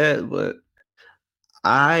like that. But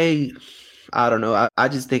I don't know. I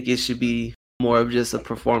just think it should be more of just a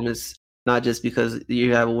performance, not just because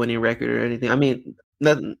you have a winning record or anything. I mean,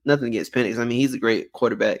 nothing against Penix. I mean, he's a great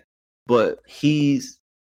quarterback, but he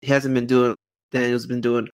hasn't been doing. Daniel's been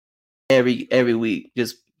doing every week,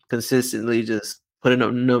 just consistently, just putting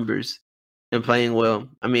up numbers and playing well.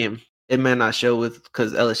 I mean, it may not show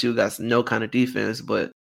because LSU got no kind of defense,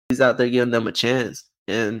 but he's out there giving them a chance,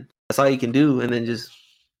 and that's all you can do. And then just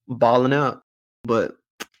balling out. But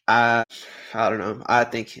I don't know. I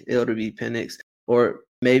think it'll be Penix or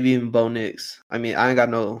maybe even Bo Nix. I mean, I ain't got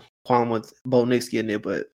no qualm with Bo Nix getting it,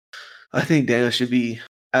 but I think Daniel should be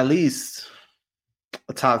at least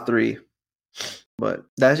a top 3. But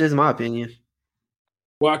that's just my opinion.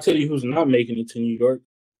 Well, I'll tell you who's not making it to New York.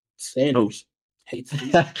 Sanders. Hates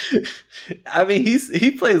it. I mean,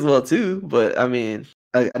 he plays well too, but I mean,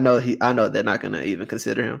 I know they're not gonna even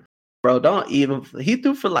consider him. Bro, he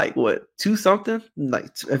threw for like 2-something, like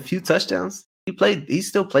a few touchdowns. He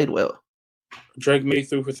still played well. Drake May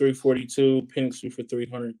threw for 342, Penix threw for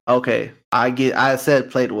 300. Okay. I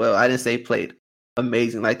said played well. I didn't say played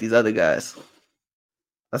amazing like these other guys.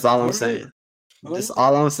 That's all I'm saying. That's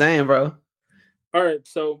all I'm saying, bro. All right,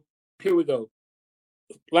 so here we go.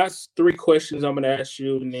 Last 3 questions I'm going to ask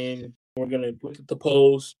you, and then we're going to look at the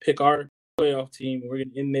polls, pick our playoff team. We're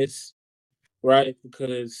going to end this, right,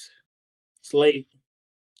 because it's late.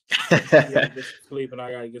 You gotta get some sleep, and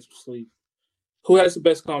I got to get some sleep. Who has the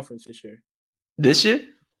best conference this year? This year?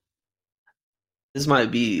 This might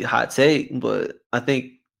be hot take, but I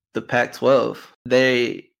think the Pac-12,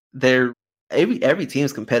 they're every team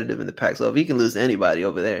is competitive in the Pac-12. You can lose to anybody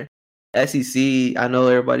over there. SEC, I know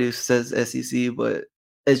everybody says SEC, but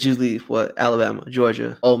it's usually Alabama,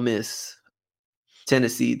 Georgia, Ole Miss,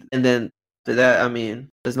 Tennessee, and then for that, I mean,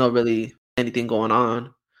 there's no really anything going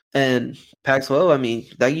on. And Pac-12, I mean,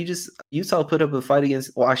 like Utah put up a fight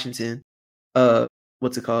against Washington.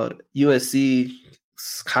 What's it called? USC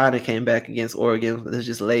kind of came back against Oregon. It's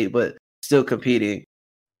just late, but still competing.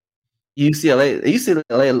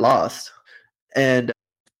 UCLA lost, and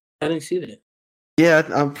I didn't see that. Yeah,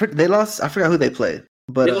 they lost. I forgot who they played,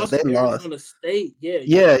 but they lost. Arizona State. Yeah.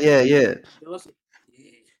 Yeah,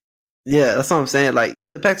 that's what I'm saying. Like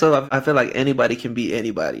the Pac-12, I feel like anybody can beat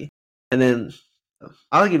anybody, and then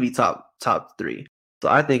I'll give you top 3. So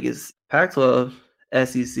I think it's Pac-12,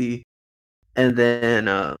 SEC, and then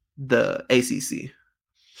the ACC.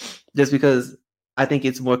 Just because I think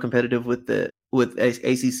it's more competitive with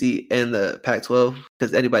ACC and the Pac-12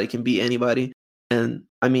 because anybody can beat anybody. And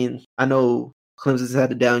I mean, I know Clemson's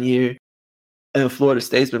had a down year, and Florida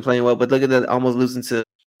State's been playing well, but look at that, almost losing to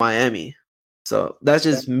Miami. So that's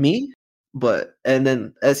just me. And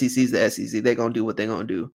then SEC's the SEC. They're gonna do what they're gonna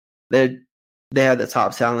do. They have the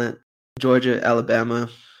top talent. Georgia, Alabama.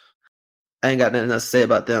 I ain't got nothing else to say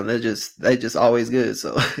about them. They just always good.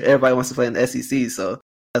 So everybody wants to play in the SEC. So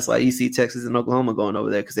that's why you see Texas and Oklahoma going over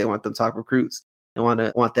there because they want them top recruits and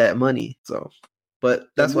want that money. So, but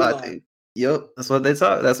that's why I think. Yep, that's what they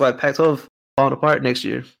talk. That's why Pac-12 falling apart next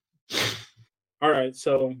year. All right,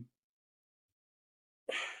 so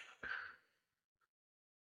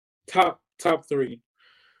top 3.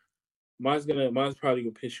 Mine's probably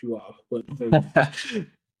gonna piss you off, but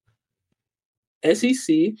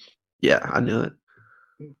SEC. Yeah, I knew it.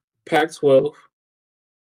 Pac-12,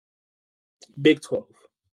 Big 12.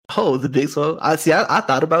 Oh, the Big 12. I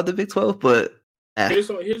thought about the Big 12, but here's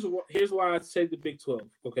why I say the Big 12.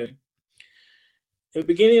 Okay. In the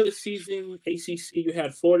beginning of the season, ACC, you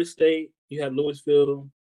had Florida State, you had Louisville,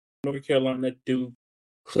 North Carolina, Duke,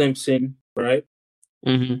 Clemson, right?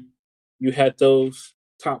 Mm-hmm. You had those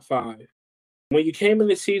top 5. When you came in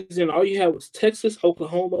the season, all you had was Texas,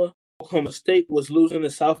 Oklahoma. Oklahoma State was losing to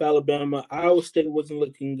South Alabama. Iowa State wasn't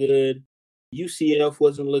looking good. UCF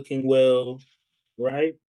wasn't looking well,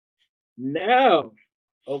 right? Now,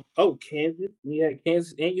 Kansas. You had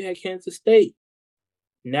Kansas, and you had Kansas State.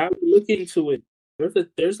 Now you look into it.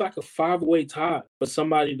 There's like a 5-way tie for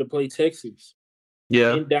somebody to play Texas.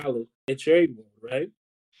 Yeah. In Dallas at Cherry Bowl, right?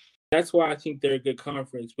 That's why I think they're a good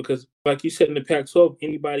conference because, like you said, in the Pac-12,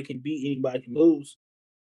 anybody can beat, anybody can lose.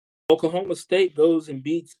 Oklahoma State goes and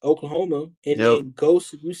beats Oklahoma and then goes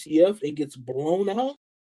to UCF and gets blown out,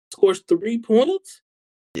 scores 3 points.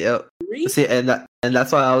 Yep. 3? See, and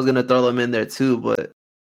that's why I was gonna throw them in there too. But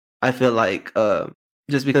I feel like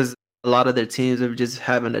just because a lot of their teams are just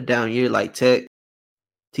having a down year, like Tech,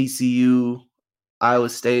 TCU, Iowa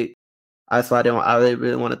State. That's why I didn't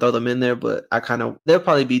really want to throw them in there. But they'll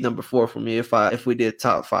probably be number 4 for me if we did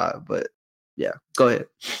top 5. But yeah, go ahead.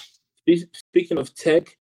 Speaking of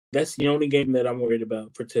Tech, that's the only game that I'm worried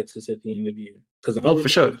about for Texas at the end of the year. Because for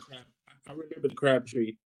sure. I remember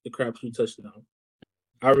the Crabtree touchdown.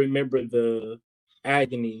 I remember the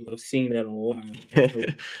agony of seeing that online.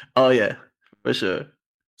 Oh yeah, for sure.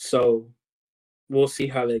 So we'll see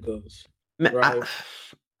how that goes. Man, right?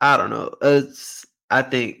 I don't know. I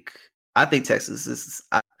think Texas is.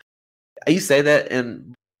 You say that,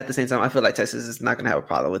 and at the same time, I feel like Texas is not going to have a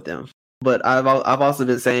problem with them. But I've also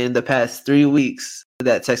been saying the past 3 weeks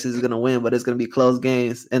that Texas is going to win, but it's going to be close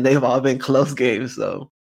games, and they've all been close games.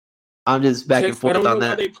 So I'm just back and forth on that.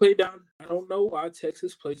 Why they play down. I don't know why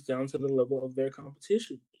Texas plays down to the level of their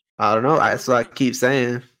competition. I don't know. That's what I keep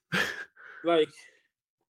saying. Like,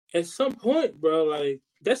 at some point, bro, like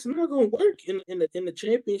that's not going to work in the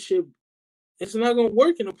championship. It's not going to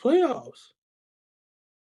work in the playoffs.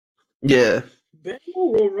 Yeah. Bama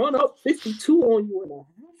will run up 52 on you in a half.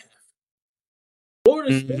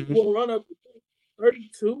 Florida State will run up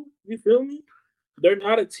 32. You feel me? They're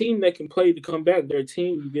not a team that can play to come back. They're a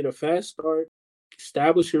team you get a fast start,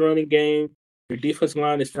 establish your running game, your defensive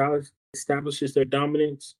line establishes their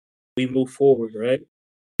dominance. We move forward, right?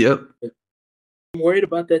 Yep. I'm worried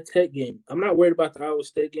about that Tech game. I'm not worried about the Iowa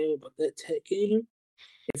State game, but that Tech game,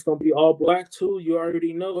 it's going to be all black too. You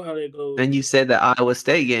already know how that goes. And you said the Iowa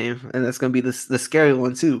State game, and that's going to be the scary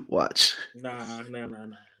one too. Watch. Nah.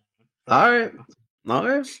 All right.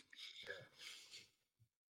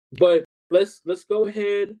 But let's go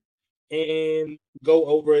ahead and go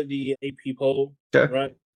over the AP poll. Okay.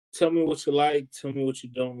 Right? Tell me what you like. Tell me what you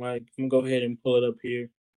don't like. I'm going to go ahead and pull it up here.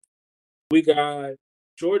 We got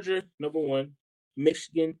Georgia, number 1.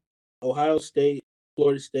 Michigan, Ohio State,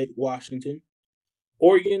 Florida State, Washington.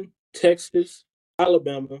 Oregon, Texas,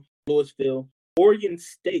 Alabama, Louisville, Oregon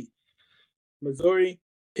State, Missouri,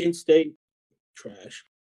 Penn State, trash.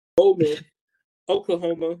 Ole Miss,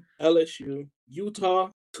 Oklahoma, LSU, Utah,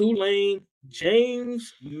 Tulane,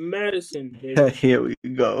 James Madison. Baby. Here we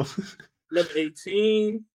go. Number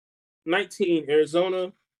 18, 19,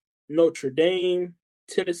 Arizona, Notre Dame,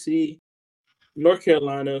 Tennessee, North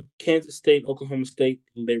Carolina, Kansas State, Oklahoma State,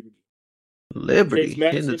 Liberty.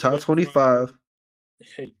 In the top 25.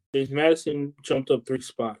 Hey, James Madison jumped up 3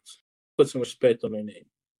 spots. Put some respect on their name.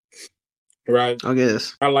 Right? I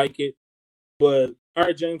guess. I like it. But, all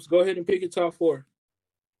right, James, go ahead and pick your top 4.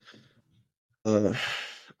 I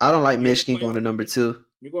don't like Michigan going to number 2.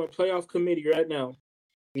 You're going to playoff committee right now.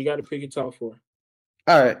 You got to pick your top 4.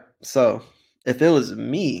 All right. So, if it was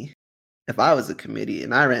me, if I was a committee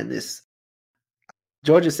and I ran this,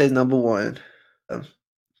 Georgia State's number 1.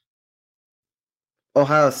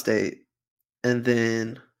 Ohio State. And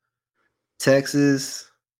then Texas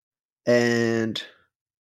and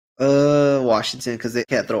Washington, because they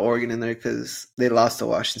can't throw Oregon in there because they lost to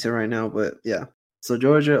Washington right now. But yeah, so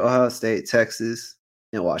Georgia, Ohio State, Texas,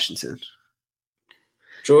 and Washington.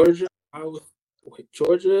 Georgia,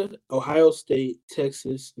 Ohio State,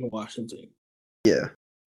 Texas, and Washington. Yeah,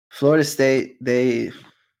 Florida State. They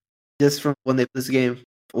just from when they played this game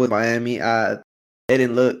with Miami, they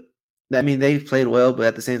didn't look. I mean, they played well, but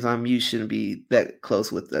at the same time, you shouldn't be that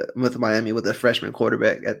close with Miami with a freshman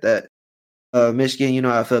quarterback at that. Michigan, you know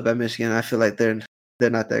how I feel about Michigan. I feel like they're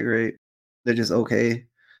not that great. They're just okay.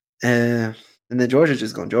 And then Georgia's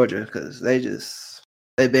just going Georgia because they've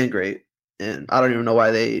been great. And I don't even know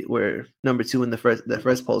why they were number 2 in the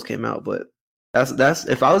first polls came out. But that's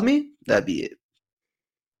if I was me, that'd be it.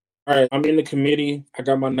 All right, I'm in the committee. I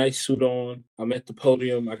got my nice suit on. I'm at the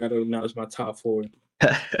podium. I got to announce my top 4.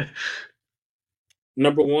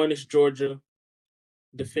 Number 1 is Georgia.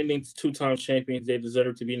 Defending 2-time champions, they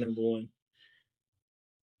deserve to be number 1.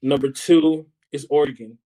 Number 2 is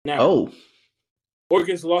Oregon. Now,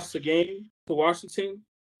 Oregon's lost a game to Washington.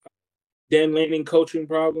 Dan Lanning coaching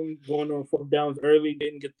problem, going on 4th downs early,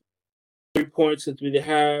 didn't get 3 points at the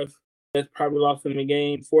half. That's probably lost them the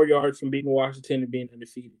game. 4 yards from beating Washington and being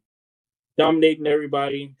undefeated. Dominating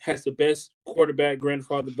everybody, has the best quarterback,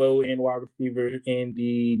 grandfather Bo, and wide receiver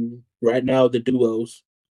in right now the duos.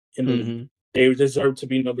 They deserve to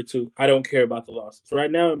be number 2. I don't care about the losses. Right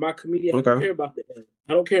now in my committee, I don't care about the L.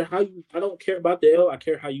 I don't care about the L. I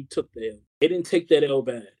care how you took the L. They didn't take that L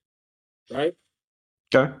bad. Right?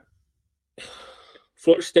 Okay.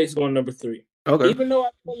 Florida State's going number 3. Okay. Even though I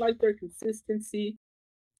don't like their consistency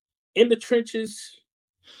in the trenches,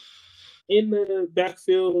 in the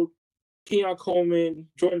backfield, Keon Coleman,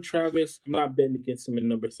 Jordan Travis. I'm not betting against him in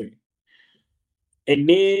number 3. And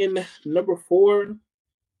then number 4,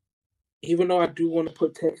 even though I do want to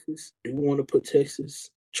put Texas,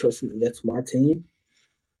 trust me, that's my team.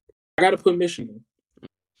 I got to put Michigan.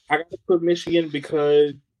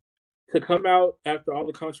 Because to come out after all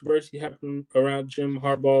the controversy happened around Jim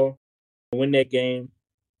Harbaugh, win that game,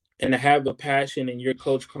 and to have the passion and your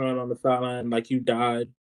coach crying on the sideline like you died,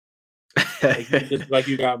 like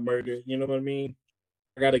you got murdered. You know what I mean?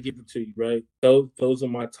 I got to give it to you, right? Those are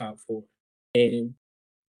my top 4. And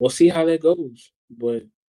we'll see how that goes. But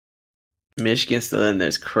Michigan still in there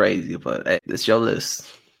is crazy, but hey, it's your list.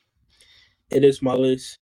 It is my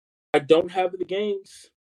list. I don't have the games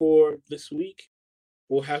for this week.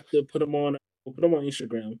 We'll have to put them on. We'll put them on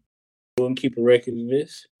Instagram. We'll keep a record of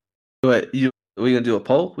this. What we gonna do a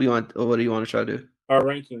poll? What do you want to try to do? Our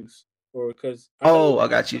rankings, because I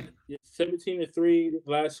got you. 17-3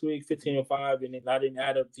 last week, 15-5, and then I didn't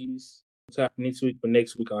add up these. What's happening this week, but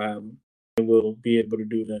next week I'll have them, and we'll be able to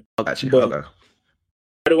do that. I got you. But okay.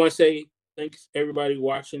 I do want to say thanks everybody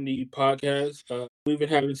watching the podcast. We've been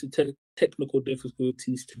having some technical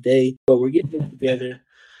difficulties today, but we're getting it together.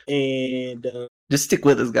 And just stick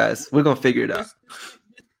with us, guys. We're gonna figure it out.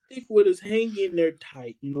 Stick with us. Hang in there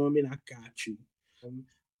tight. You know what I mean? I got you.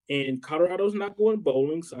 And Colorado's not going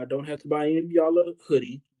bowling, so I don't have to buy any of y'all a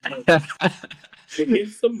hoodie. We're getting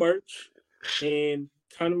some merch and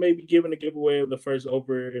kind of maybe giving a giveaway of the first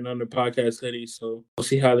Over and Under podcast hoodie. So we'll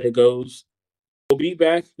see how that goes. We'll be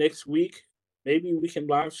back next week. Maybe we can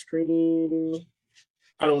live stream.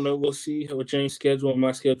 I don't know. We'll see what James' schedule and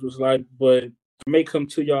my schedule is like. But I may come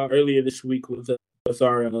to y'all earlier this week with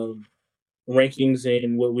our rankings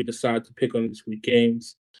and what we decide to pick on this week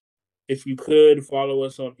games. If you could follow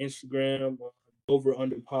us on Instagram,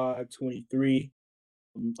 overunderpod23.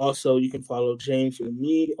 Also, you can follow James and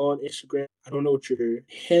me on Instagram. I don't know what your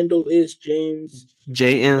handle is, James.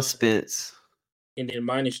 JM Spence. And then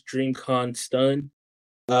mine is DreamCon Stun.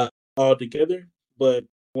 All together. But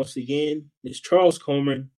once again, it's Charles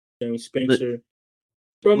Comer, James Spencer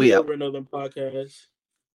from the Over and Other podcast.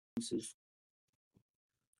 This is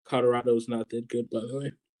Colorado's not that good, by the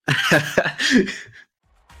way.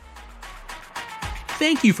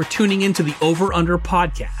 Thank you for tuning into the Over Under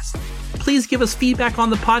podcast. Please give us feedback on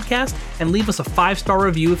the podcast and leave us a 5-star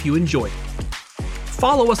review if you enjoyed it.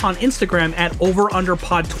 Follow us on Instagram at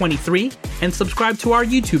overunderpod23 and subscribe to our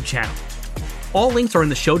YouTube channel. All links are in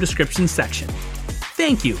the show description section.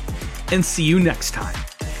 Thank you, and see you next time.